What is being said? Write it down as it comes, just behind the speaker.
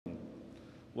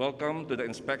Welcome to the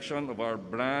inspection of our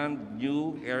brand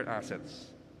new air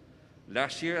assets.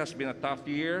 Last year has been a tough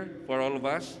year for all of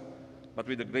us, but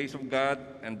with the grace of God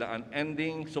and the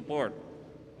unending support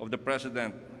of the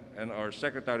President and our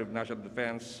Secretary of National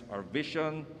Defense, our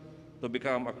vision to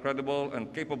become a credible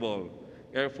and capable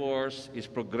Air Force is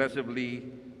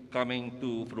progressively coming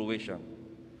to fruition.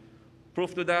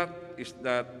 Proof to that is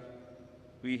that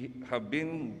we have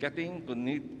been getting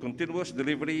continuous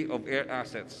delivery of air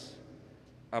assets.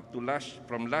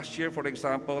 From last year, for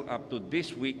example, up to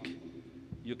this week,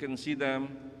 you can see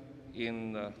them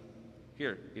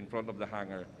here in front of the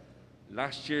hangar.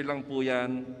 Last year lang po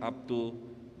yan up to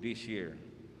this year.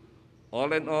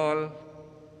 All in all,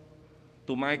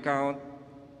 to my count,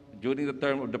 during the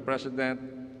term of the President,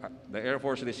 the Air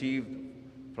Force received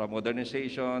from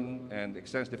modernization and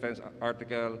extensive defense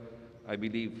article, I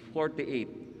believe, 48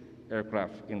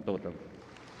 aircraft in total.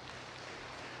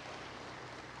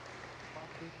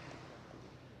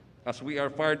 As we are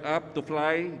fired up to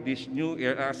fly these new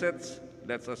air assets,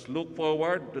 let us look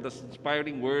forward to the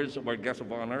inspiring words of our guest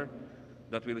of honor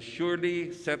that will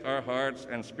surely set our hearts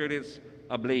and spirits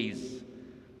ablaze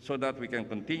so that we can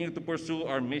continue to pursue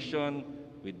our mission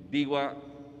with diwa,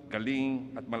 galing,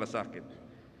 at malasakit.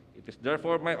 It is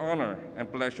therefore my honor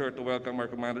and pleasure to welcome our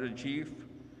Commander-in-Chief,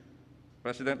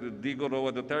 President Rodrigo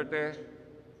Duterte,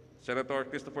 Senator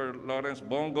Christopher Lawrence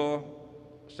Bongo,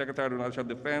 Secretary of National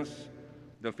Defense,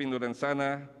 Delfin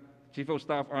Lorenzana, Chief of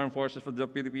Staff, Armed Forces of the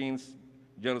Philippines,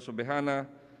 General Subihana,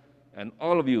 and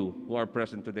all of you who are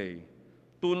present today.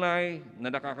 Tunay na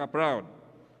nakaka-proud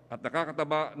at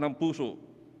nakakataba ng puso,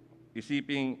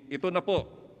 isiping ito na po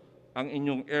ang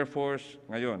inyong Air Force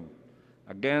ngayon.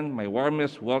 Again, my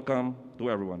warmest welcome to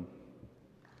everyone.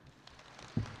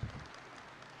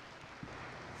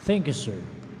 Thank you, sir.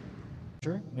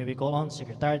 Sir, may we call on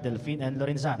Secretary Delfin and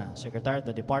Lorenzana, Secretary of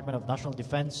the Department of National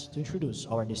Defense, to introduce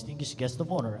our distinguished guest of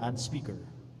honor and speaker.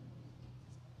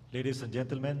 Ladies and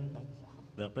gentlemen,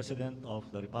 the President of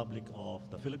the Republic of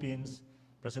the Philippines,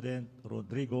 President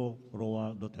Rodrigo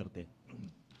Roa Duterte.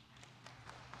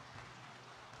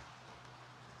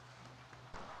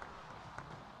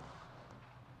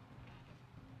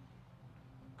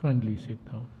 Kindly sit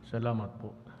down. Salamat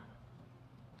po.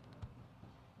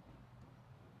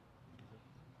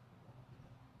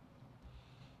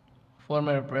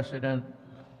 Former President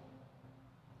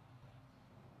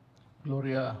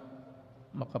Gloria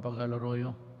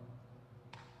Macapagal-Arroyo,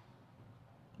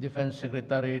 Defense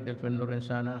Secretary Delfin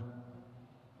Lorenzana,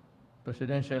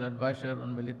 Presidential Advisor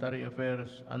on Military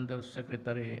Affairs Under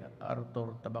Secretary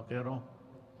Arthur Tabaquero,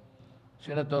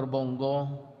 Senator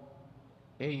Bongo,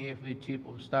 AFP Chief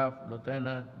of Staff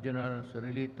Lieutenant General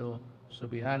Cirilito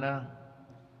Subihana,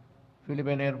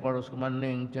 Philippine Air Force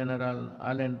Commanding General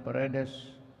Allen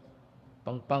Paredes,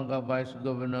 Pampanga Vice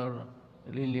Governor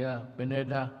Lilia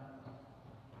Pineda,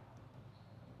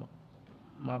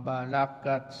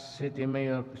 Mabalacat City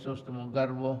Mayor Crisostomo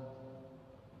Garbo,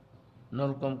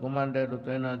 NOLCOM Commander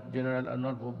Lieutenant General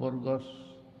Arnolfo Burgos,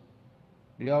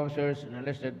 the officers and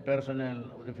enlisted personnel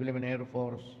of the Philippine Air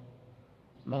Force,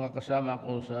 mga kasama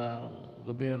ko sa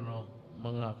gobyerno,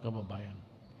 mga kababayan.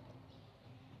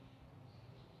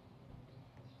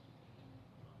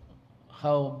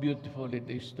 How beautiful it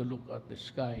is to look at the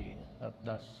sky at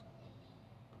dusk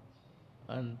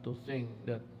and to think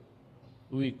that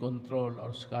we control our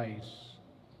skies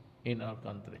in our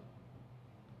country.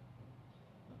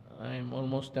 I'm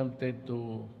almost tempted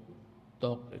to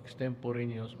talk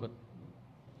extemporaneous, but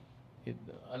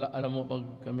alam mo, pag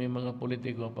kami mga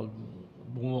politiko, pag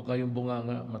bungo kayong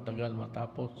bunganga, matagal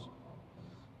matapos.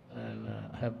 And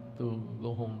I have to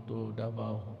go home to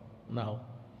Davao now,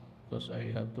 because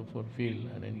I have to fulfill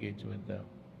an engagement there.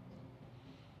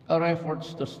 Our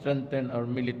efforts to strengthen our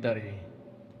military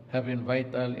have been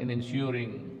vital in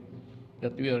ensuring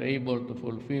that we are able to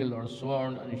fulfill our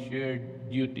sworn and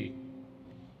shared duty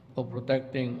of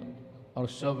protecting our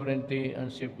sovereignty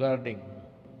and safeguarding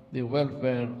the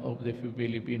welfare of the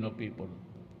Filipino people.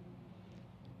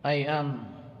 I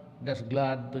am thus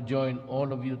glad to join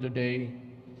all of you today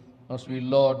as we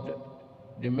laud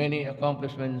the many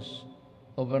accomplishments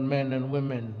of our men and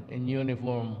women in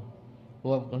uniform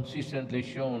who have consistently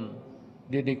shown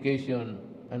dedication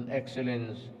and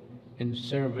excellence in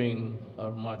serving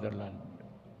our motherland.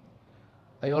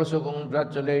 I also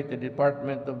congratulate the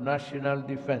Department of National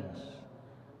Defense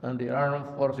and the Armed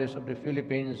Forces of the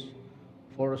Philippines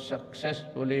for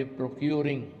successfully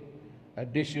procuring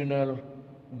additional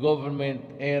government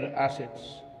air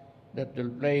assets that will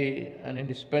play an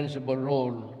indispensable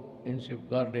role in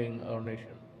safeguarding our nation.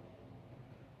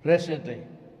 Recently,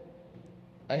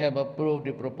 I have approved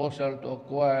the proposal to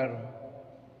acquire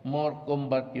more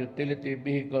combat utility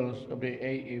vehicles of the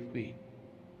AFP.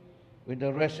 With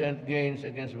the recent gains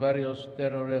against various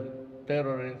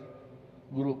terrorist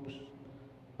groups,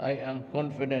 I am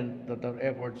confident that our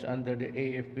efforts under the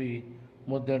AFP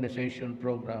modernization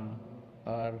program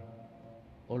are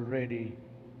already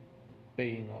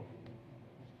paying off.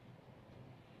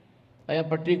 I am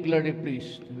particularly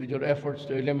pleased with your efforts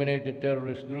to eliminate the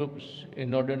terrorist groups in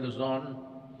northern Luzon,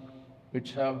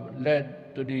 which have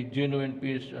led to the genuine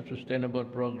peace and sustainable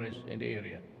progress in the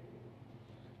area,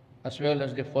 as well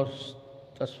as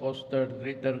has fostered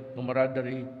greater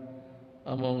camaraderie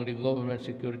among the government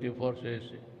security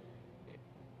forces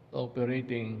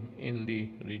operating in the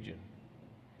region.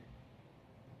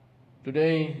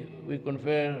 Today, we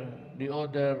confer the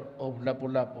Order of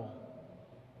Lapu-Lapu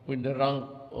with the rank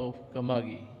of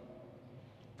Kamagi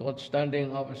to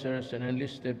outstanding officers and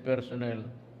enlisted personnel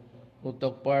who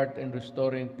took part in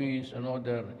restoring peace and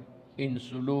order in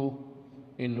Sulu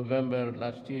in November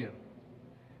last year.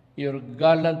 Your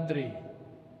gallantry,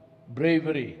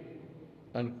 bravery,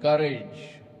 and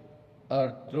courage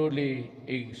are truly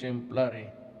exemplary.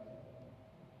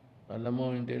 Alam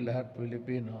mo, hindi lahat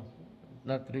Pilipino,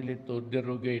 not really to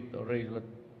derogate or raise, but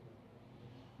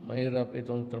mahirap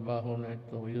itong trabaho na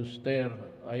ito. You stare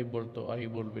eyeball to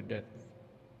eyeball with death.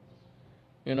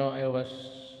 You know, I was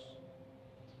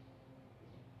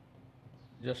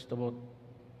just about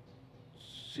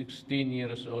 16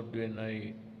 years old when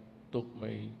I took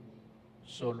my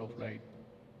solo flight.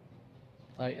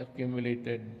 I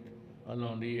accumulated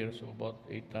along the years of about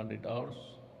 800 hours.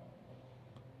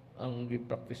 Ang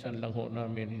gipraktisan lang ho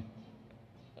namin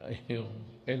ay yung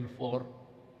L4,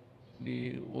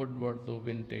 the World War II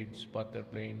vintage spotter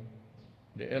plane,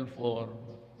 the L4,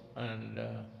 and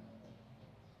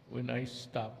when I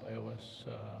stopped, I was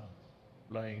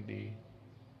flying the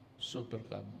Super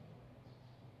Cab.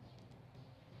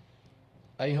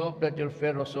 I hope that your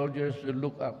fellow soldiers will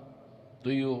look up to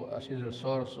you as a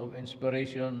source of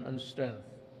inspiration and strength,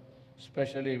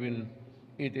 especially when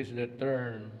it is their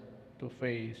turn to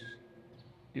face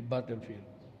the battlefield.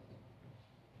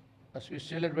 As we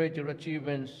celebrate your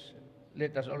achievements,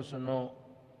 let us also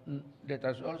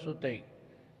take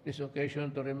this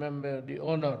occasion to remember the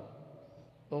honor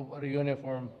of our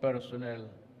uniformed personnel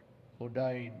who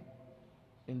died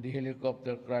in the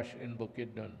helicopter crash in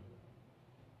Bukidnon.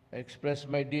 I express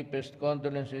my deepest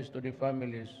condolences to the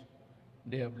families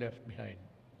they have left behind.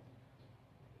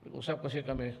 Usap kasi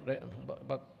kami,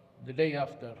 but the day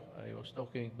after, I was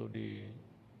talking to the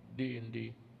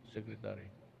D&D secretary.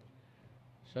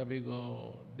 Sabi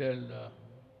ko, Del,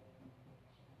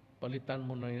 palitan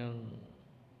mo na yung,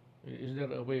 is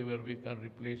there a way where we can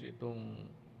replace itong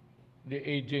the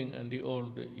aging and the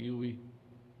old UE?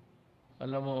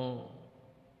 Alam mo,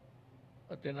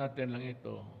 atin-atin lang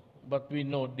ito. But we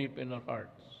know deep in our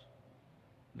hearts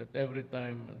that every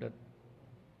time that,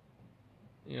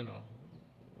 you know,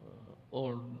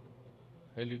 old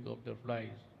helicopter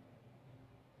flies,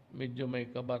 medyo may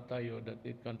kaba tayo that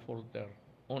it can falter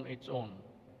on its own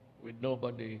with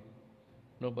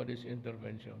nobody's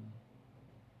intervention.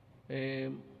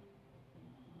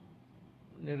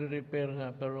 Nire-repair nga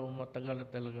pero matagal na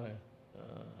talaga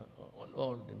on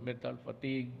all the metal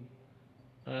fatigue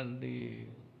and the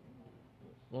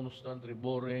constant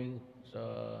reboring sa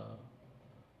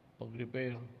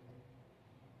pag-repair.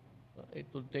 It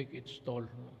will take its toll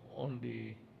on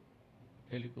the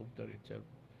helicopter itself.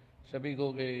 Sabi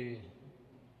ko kay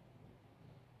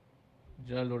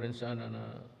General Lorenzana na,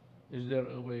 is there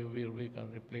a way where we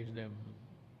can replace them?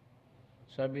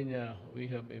 Sabi niya, we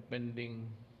have a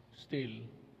pending still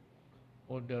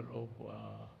order of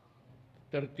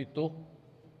 32.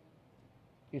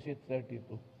 Is it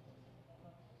 32?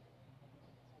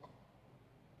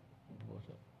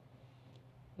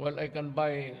 Well, I can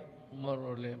buy more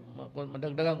or less.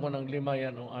 Madagdagan ko ng 5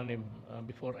 yan o 6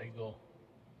 before I go.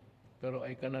 Pero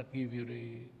I cannot give you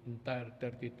the entire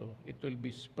 32. It will be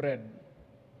spread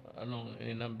along a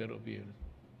number of years.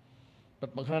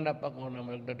 But maghanap ako na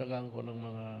magdadagan ko ng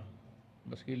mga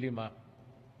maski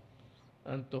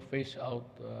 5 and to phase out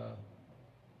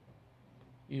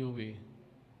UV.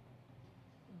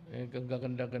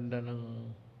 Gaganda-ganda ng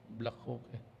Black Hawk.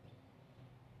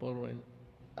 Pero,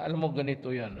 alam mo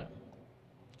ganito yan.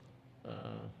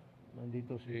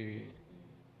 Nandito si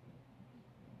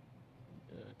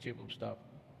Chief of Staff.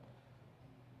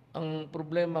 Ang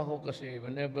problema ko kasi,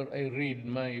 whenever I read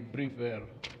my briefer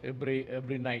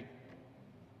every night,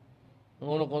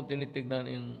 ang una kong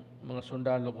tinitignan yung mga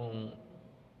sundalo kong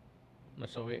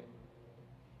nasawi.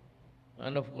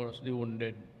 And of course, the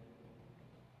wounded.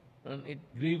 And it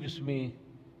grieves me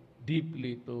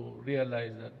deeply to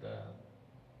realize that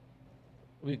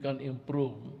we can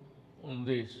improve on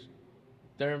these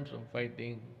terms of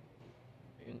fighting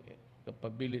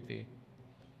capability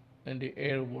and the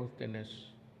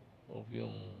airworthiness of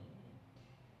yung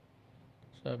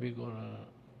sabi ko na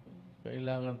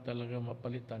kailangan talaga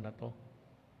mapalitan na to.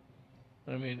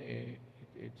 I mean,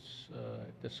 it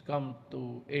has come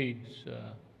to age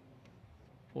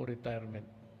for retirement.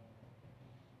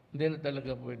 Hindi na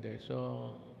talaga pwede.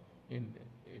 So,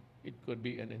 it could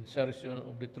be an insertion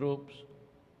of the troops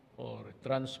or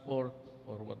transport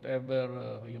or whatever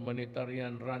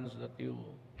humanitarian runs that you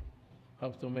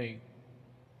have to make.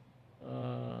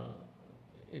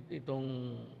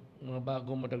 Itong mga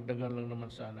bago madagdagan lang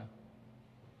naman sana.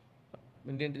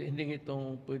 Hindi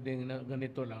itong pwedeng na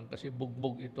ganito lang kasi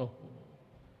bugbog ito.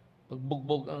 Pag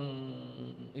bugbog ang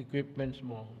equipments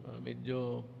mo,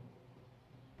 medyo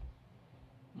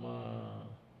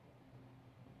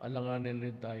alanganin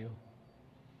rin tayo.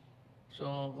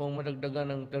 So kung madagdagan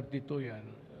ng 32 yan,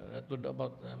 that would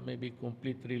about maybe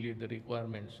complete really the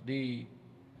requirements. The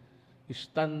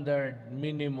standard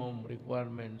minimum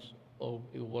requirements of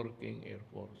a working Air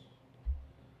Force.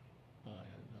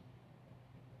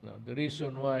 Now, the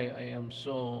reason why I am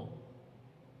so,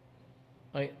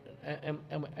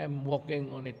 I'm walking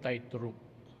on a tightrope,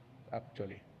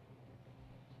 actually.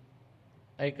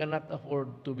 I cannot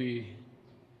afford to be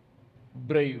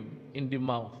brave in the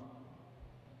mouth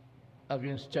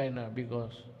against China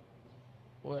because,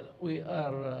 well, we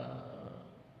are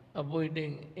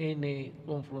avoiding any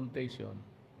confrontation.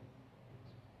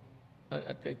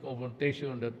 A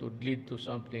confrontation that would lead to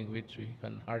something which we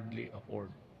can hardly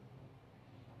afford.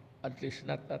 At least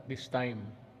not at this time.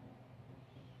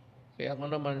 Kaya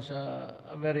ako naman sa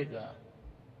Amerika,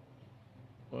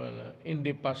 well, in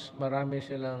the past, marami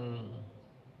silang,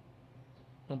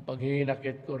 ang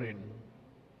paghihinakit ko rin,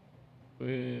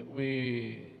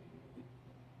 we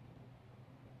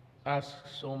ask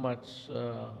so much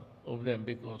of them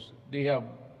because they have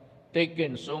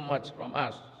taken so much from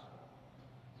us.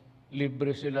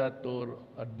 Libre sila to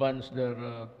advance their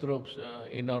troops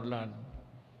in our land.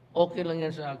 Okay lang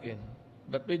yan sa akin.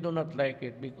 But we do not like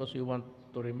it because we want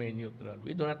to remain neutral.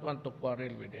 We do not want to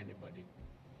quarrel with anybody.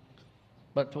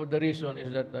 But for the reason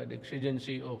is that the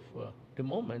exigency of the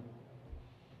moment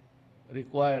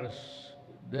requires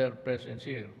their presence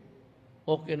here.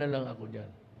 Okay na lang ako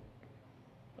dyan.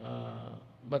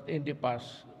 But in the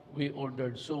past, we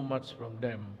ordered so much from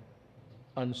them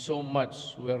and so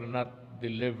much were not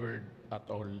delivered at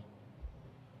all.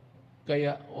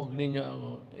 Kaya huwag ninyo ako,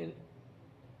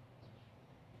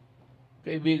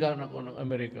 kaibigan ako ng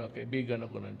Amerika, kaibigan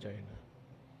ako ng China.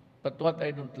 But what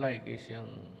I don't like is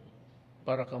yung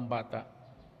para kang bata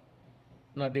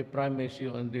na they promise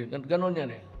you and ganon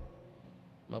yan eh.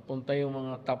 Mapunta yung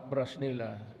mga top brass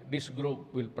nila, this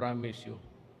group will promise you.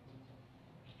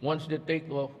 Once they take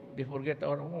off, they forget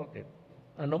all about it.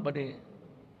 And nobody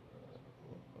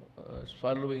is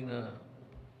following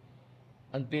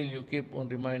until you keep on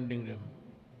reminding them.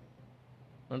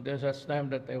 Until such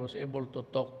time that I was able to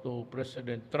talk to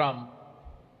President Trump,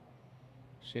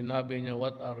 sinabi niya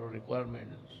what are our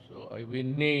requirements. So we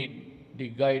need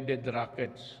the guided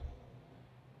rockets.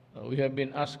 We have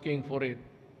been asking for it.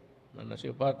 And as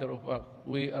a matter of fact,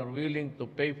 we are willing to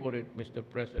pay for it, Mr.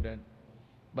 President.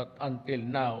 But until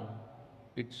now,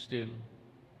 it's still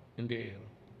in the air.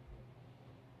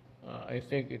 I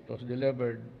think it was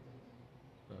delivered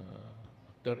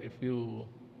after a few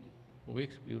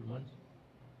weeks, few months.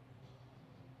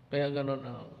 Kaya ganon,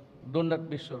 do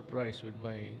not be surprised with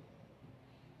my,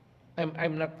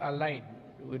 I'm not allied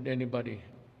with anybody.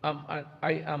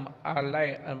 I am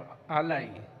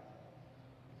ally.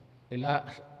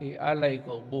 I-ally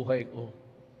ko, buhay ko,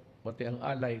 pati ang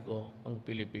ally ko, ang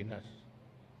Pilipinas.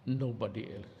 Nobody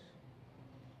else.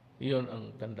 Iyon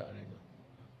ang tandaan ninyo.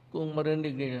 Kung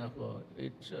marinig niyo ako,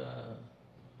 it's,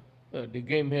 the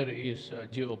game here is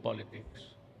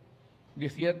geopolitics.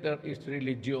 The theater is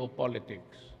really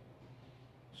geopolitics.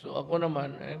 So ako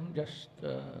naman, I'm just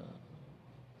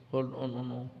hold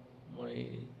on my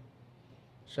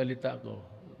salita ko,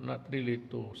 not really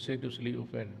to seriously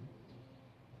offend.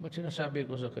 But sinasabi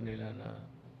ko sa kanila na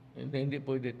hindi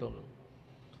pwede ito.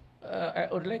 I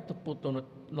would like to put on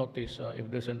notice if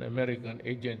there's an American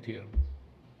agent here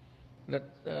that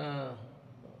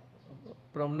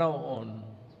from now on,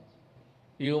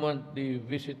 you want the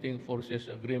visiting forces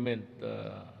agreement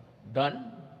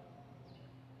done?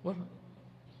 Well,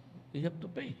 you have to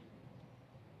pay.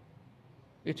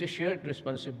 It's a shared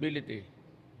responsibility.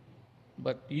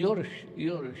 But your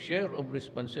share of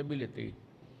responsibility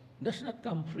does not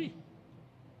come free.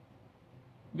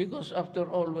 Because after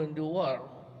all, when the war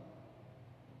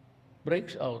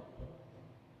breaks out,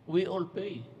 We all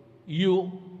pay.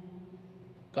 You,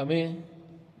 kami,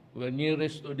 we're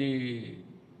nearest to the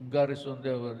garrison.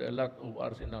 There were a lot of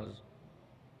arsenals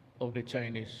of the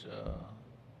Chinese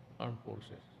armed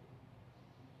forces.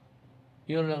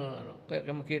 Yun lang,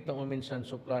 kaya makita mo minsan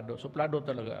suplado. Suplado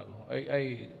talaga ako.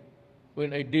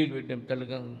 When I deal with them,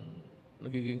 talagang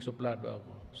nagiging suplado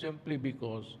ako. Simply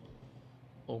because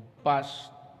of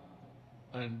past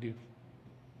and the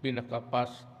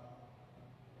pinaka-past.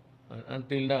 And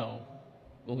until now,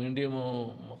 kung hindi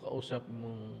mo makausap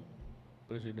mong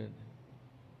presidente,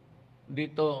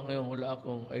 dito ngayon wala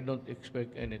akong, I don't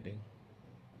expect anything.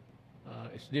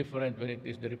 It's different when it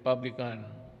is the Republican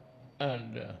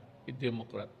and a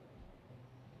Democrat.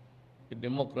 The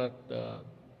Democrat,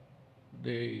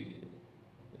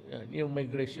 yung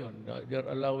migration, they're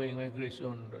allowing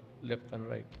migration left and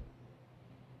right.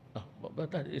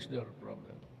 But that is their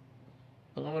problem.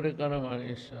 Ang Amerika naman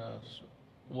is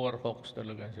war hawks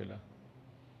talaga sila.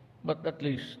 But at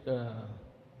least,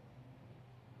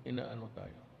 inaano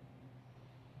tayo.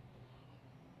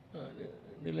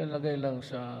 Nilalagay lang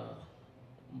sa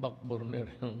back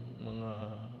burner yung mga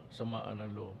samaan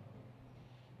ng loob.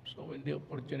 So when the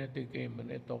opportunity came and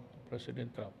I talked to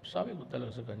President Trump, sabi ko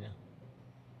talaga sa kanya,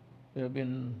 we're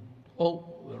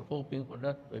hoping for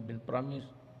that, we've been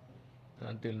promised,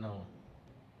 and until now,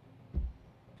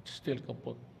 it's still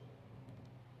kaput.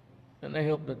 And I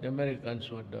hope that the Americans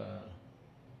would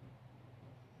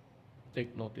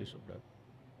take notice of that.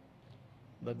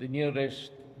 That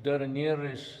their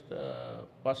nearest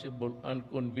possible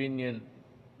inconvenient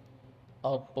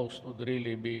outpost would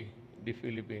really be the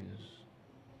Philippines,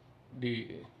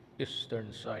 the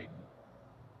eastern side,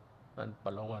 and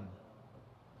Palawan.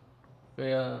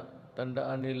 Kaya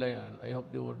tandaan nila yan. I hope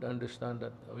they would understand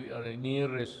that we are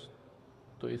nearest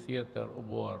to a theater of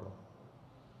war.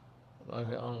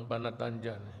 Ang banatan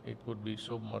dyan, it could be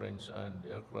submarines and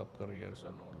aircraft carriers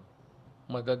and all.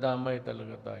 Madadamay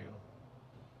talaga tayo.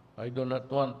 I do not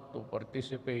want to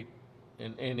participate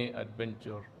in any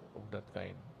adventure of that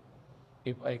kind,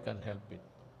 if I can help it.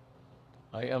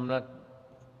 I am not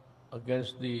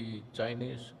against the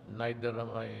Chinese, neither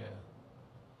am I,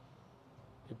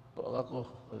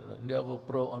 hindi ako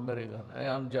pro-American. I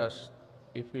am just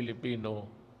a Filipino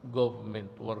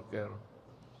government worker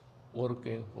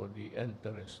working for the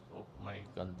interest of my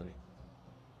country.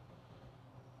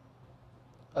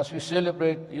 As we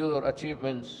celebrate your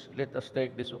achievements, let us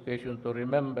take this occasion to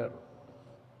remember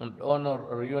and honor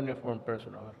our uniformed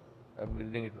personnel, I'm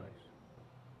reading it right,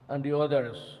 and the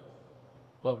others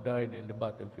who have died in the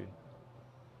battlefield.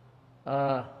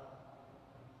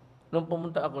 Nung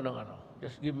pumunta ako ng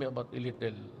just give me about a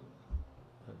little.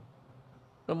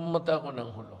 Nung pumunta ako ng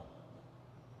Hulo,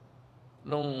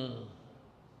 nung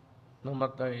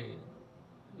namatay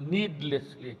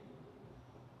needlessly,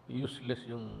 useless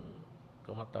yung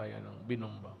kamatayan ng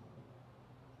binomba.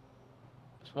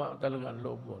 Suma talaga ang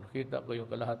loob ko. Nakita ko yung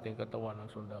kalahating katawan ng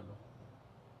sundalo.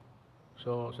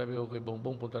 So sabi ko kay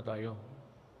Bongbong, punta tayo.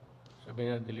 Sabi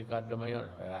niya, delikado naman yan.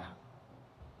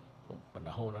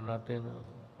 Panahon na natin.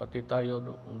 Pati tayo,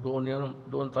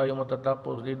 doon tayo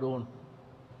matatapos, di doon.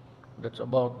 That's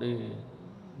about the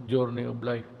journey of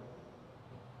life.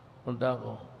 Punta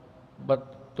ako.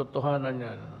 But totohanan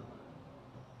yan,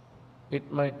 it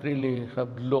might really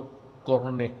have looked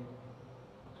corny.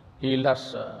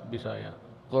 Hilas sa Bisaya.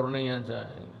 Corny yan sa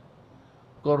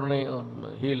corny o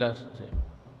hilas.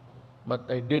 But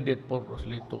I did it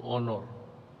purposely to honor.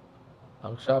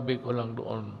 Ang sabi ko lang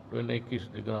doon, when I kiss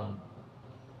the ground,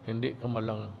 hindi ka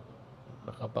malang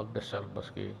nakapagdasal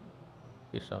baski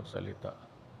isang salita.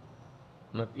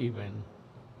 Not even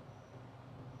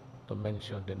to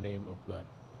mention the name of God.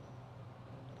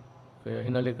 Kaya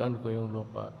hinalikan ko yung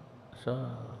lupa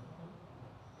sa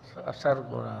asar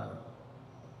ko na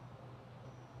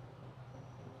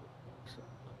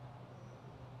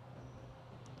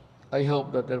I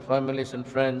hope that their families and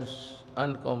friends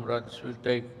and comrades will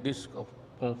take this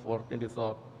comfort in the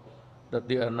thought that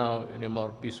they are now in a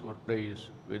more peaceful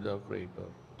place with our Creator.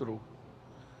 True.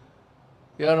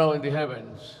 They are now in the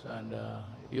heavens, and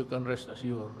you can rest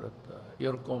assured that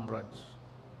your comrades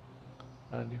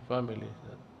and the families,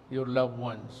 your loved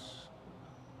ones,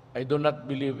 I do not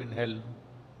believe in hell.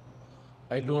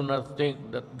 I do not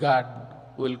think that God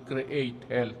will create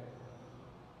hell.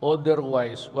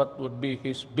 Otherwise, what would be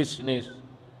His business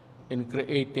in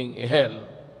creating a hell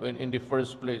when in the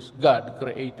first place God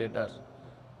created us?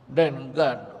 Then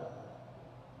God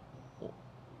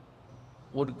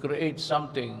would create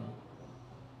something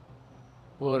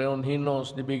wherein He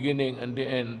knows the beginning and the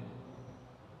end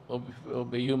of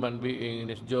a human being in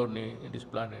his journey in this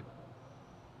planet.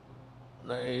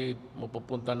 na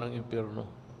mapupunta ng impyerno.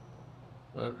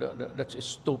 That's a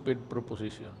stupid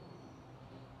proposition.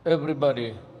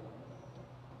 Everybody,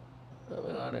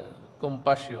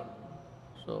 compassion.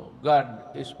 So,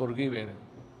 God is forgiving.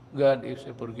 God is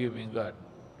a forgiving God.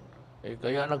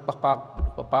 Kaya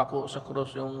nagpapako sa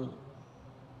krus yung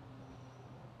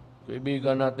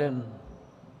kaibigan natin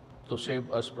to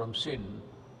save us from sin.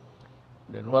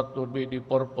 Then what would be the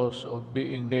purpose of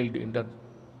being nailed in that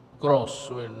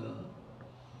cross when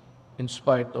in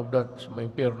spite of that, may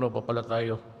impyerno pa pala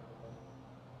tayo?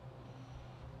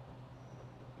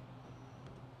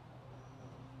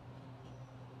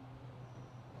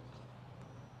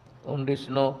 On this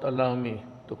note, allow me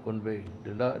to convey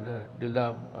the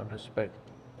love and respect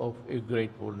of a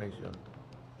grateful nation.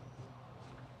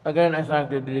 Again, I thank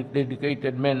the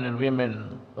dedicated men and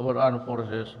women of our armed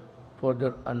forces for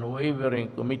their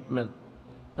unwavering commitment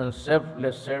and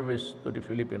selfless service to the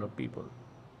Filipino people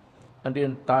and the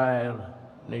entire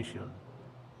nation.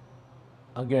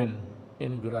 Again,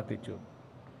 in gratitude.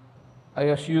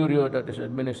 I assure you that this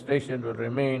administration will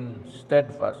remain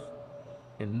steadfast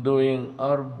in doing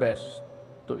our best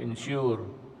to ensure,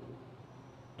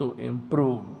 to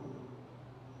improve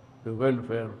the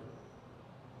welfare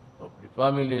of the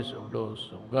families of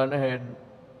those who've gone ahead.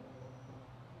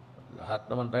 Lahat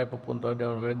naman tayo pupunta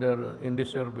down, whether in the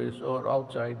service or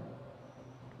outside,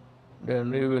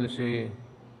 then we will see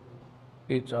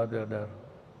each other there.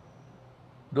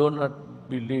 Do not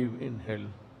believe in hell.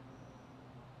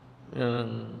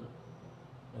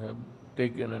 I have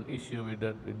taken an issue with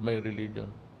that, with my religion.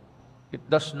 It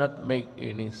does not make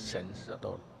any sense at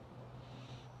all.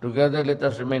 Together, let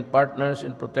us remain partners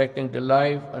in protecting the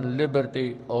life and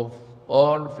liberty of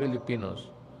all Filipinos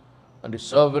and the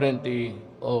sovereignty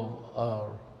of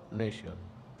our nation.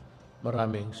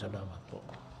 Maraming salamat po.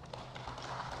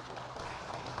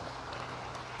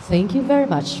 Thank you very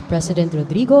much, President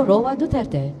Rodrigo Roa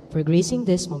Duterte, for gracing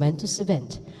this momentous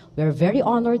event. We are very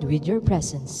honored with your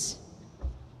presence.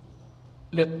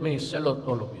 Let me salute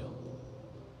all of you.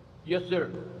 Yes, sir.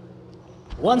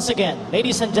 Once again,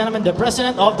 ladies and gentlemen, the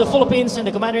President of the Philippines and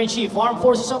the Commander-in-Chief, Armed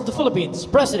Forces of the Philippines,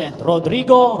 President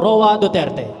Rodrigo Roa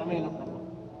Duterte.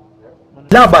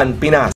 Laban Pinas.